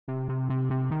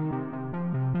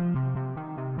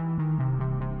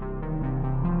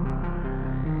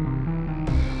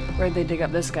Where'd they dig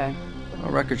up this guy?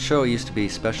 Well, records show he used to be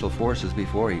Special Forces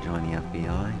before he joined the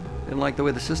FBI. Didn't like the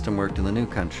way the system worked in the new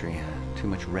country. Too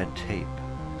much red tape.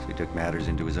 So he took matters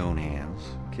into his own hands.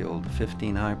 Killed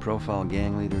 15 high-profile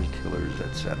gang leaders, killers,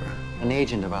 etc. An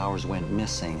agent of ours went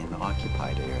missing in the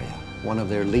occupied area. One of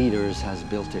their leaders has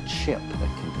built a chip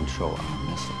that can control our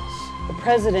missiles. The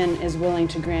president is willing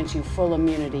to grant you full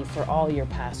immunity for all your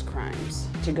past crimes,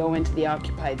 to go into the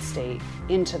occupied state,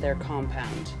 into their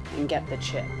compound, and get the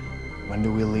chip. When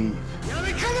do we leave?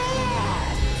 Come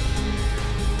on!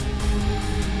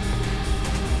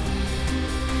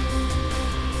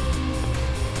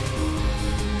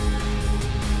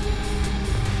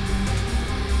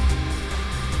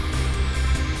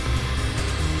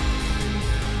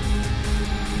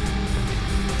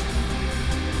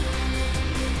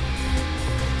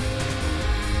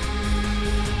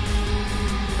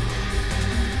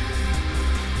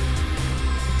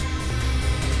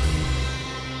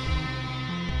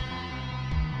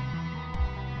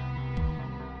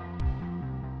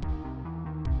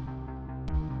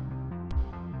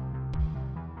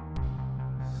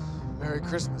 Merry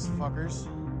Christmas, fuckers.